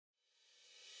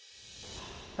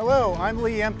Hello, I'm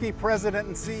Lee Emke, President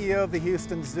and CEO of the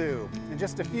Houston Zoo. In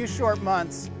just a few short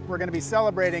months, we're going to be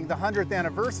celebrating the 100th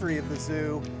anniversary of the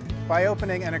zoo by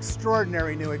opening an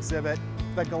extraordinary new exhibit,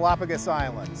 the Galápagos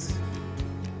Islands.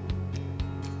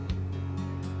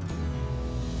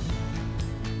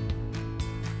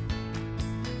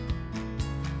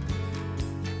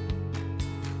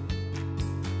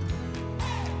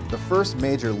 The first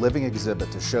major living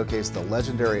exhibit to showcase the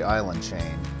legendary island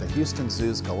chain, the Houston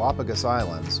Zoo's Galápagos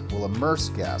Islands, will immerse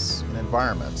guests in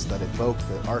environments that evoke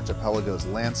the archipelago's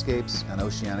landscapes and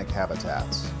oceanic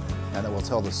habitats, and that will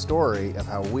tell the story of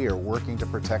how we are working to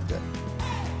protect it.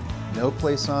 No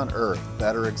place on Earth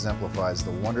better exemplifies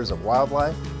the wonders of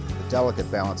wildlife, the delicate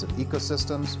balance of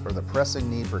ecosystems, or the pressing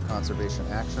need for conservation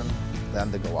action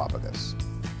than the Galápagos.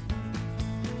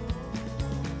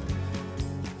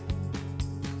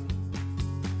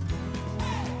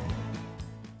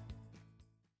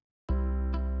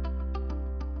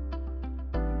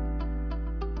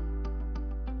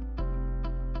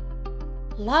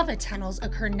 Lava tunnels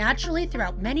occur naturally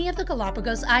throughout many of the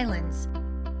Galápagos Islands,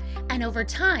 and over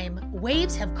time,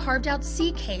 waves have carved out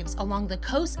sea caves along the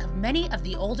coasts of many of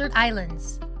the older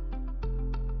islands.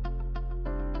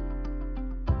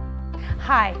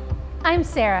 Hi, I'm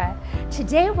Sarah.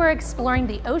 Today we're exploring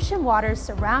the ocean waters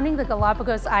surrounding the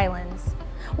Galápagos Islands.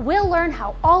 We'll learn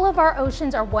how all of our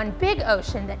oceans are one big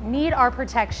ocean that need our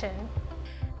protection.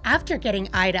 After getting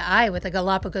eye-to-eye with a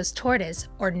Galápagos tortoise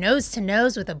or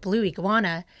nose-to-nose with a blue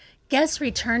iguana, guests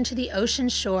return to the ocean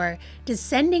shore,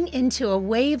 descending into a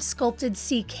wave-sculpted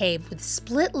sea cave with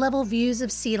split-level views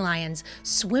of sea lions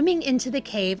swimming into the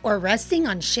cave or resting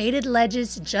on shaded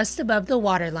ledges just above the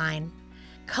waterline.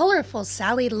 Colorful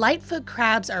Sally lightfoot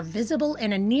crabs are visible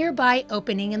in a nearby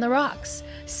opening in the rocks,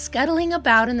 scuttling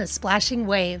about in the splashing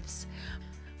waves.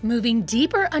 Moving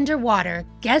deeper underwater,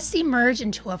 guests emerge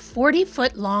into a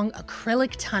 40-foot-long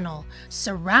acrylic tunnel,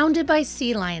 surrounded by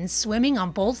sea lions swimming on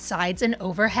both sides and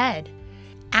overhead.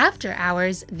 After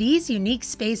hours, these unique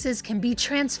spaces can be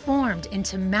transformed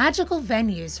into magical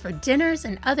venues for dinners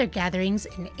and other gatherings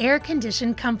in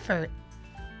air-conditioned comfort.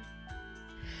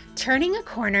 Turning a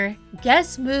corner,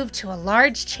 guests move to a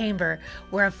large chamber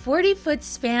where a 40-foot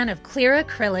span of clear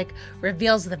acrylic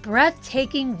reveals the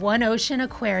breathtaking One Ocean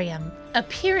Aquarium,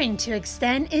 appearing to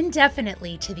extend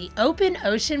indefinitely to the open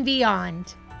ocean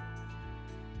beyond.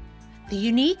 The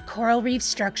unique coral reef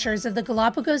structures of the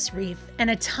Galápagos Reef and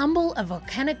a tumble of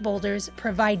volcanic boulders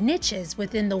provide niches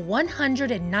within the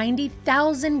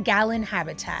 190,000-gallon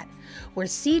habitat, where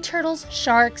sea turtles,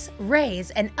 sharks,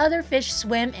 rays, and other fish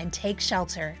swim and take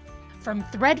shelter. From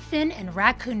threadfin and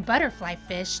raccoon butterfly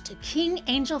fish to king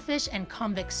angelfish and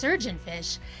convict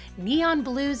surgeonfish, neon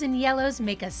blues and yellows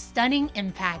make a stunning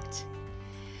impact.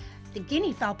 The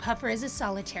guinea fowl puffer is a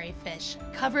solitary fish,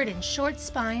 covered in short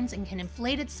spines, and can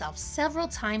inflate itself several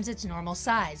times its normal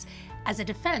size, as a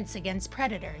defense against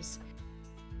predators.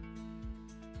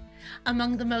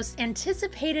 Among the most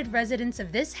anticipated residents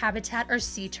of this habitat are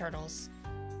sea turtles.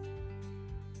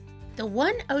 The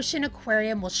One Ocean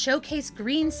Aquarium will showcase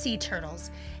green sea turtles,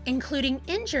 including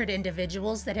injured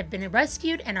individuals that have been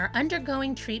rescued and are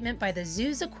undergoing treatment by the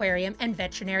zoo's aquarium and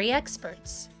veterinary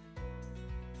experts.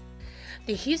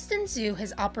 The Houston Zoo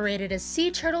has operated a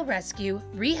sea turtle rescue,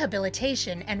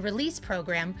 rehabilitation, and release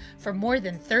program for more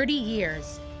than 30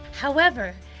 years.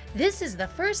 However, this is the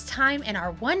first time in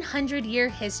our 100-year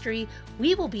history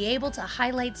we will be able to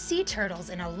highlight sea turtles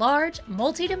in a large,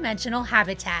 multidimensional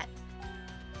habitat.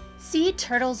 Sea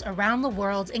turtles around the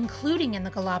world, including in the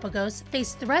Galápagos,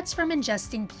 face threats from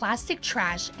ingesting plastic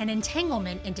trash and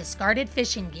entanglement in discarded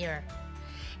fishing gear.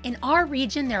 In our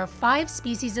region, there are 5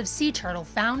 species of sea turtle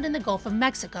found in the Gulf of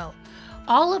Mexico,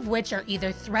 all of which are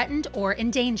either threatened or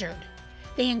endangered.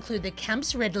 They include the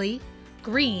Kemp's Ridley,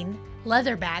 green,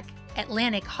 leatherback,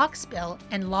 Atlantic hawksbill,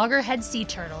 and loggerhead sea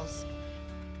turtles.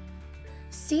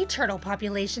 Sea turtle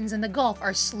populations in the Gulf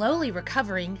are slowly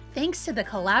recovering thanks to the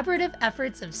collaborative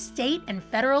efforts of state and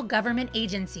federal government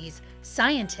agencies,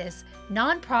 scientists,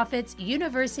 nonprofits,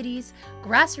 universities,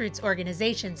 grassroots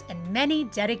organizations, and many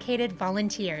dedicated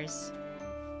volunteers.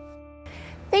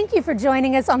 Thank you for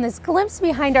joining us on this glimpse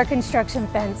behind our construction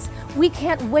fence. We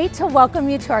can't wait to welcome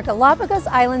you to our Galápagos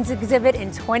Islands exhibit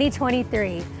in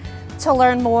 2023. To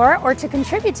learn more or to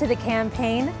contribute to the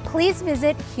campaign, please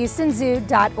visit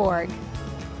houstonzoo.org.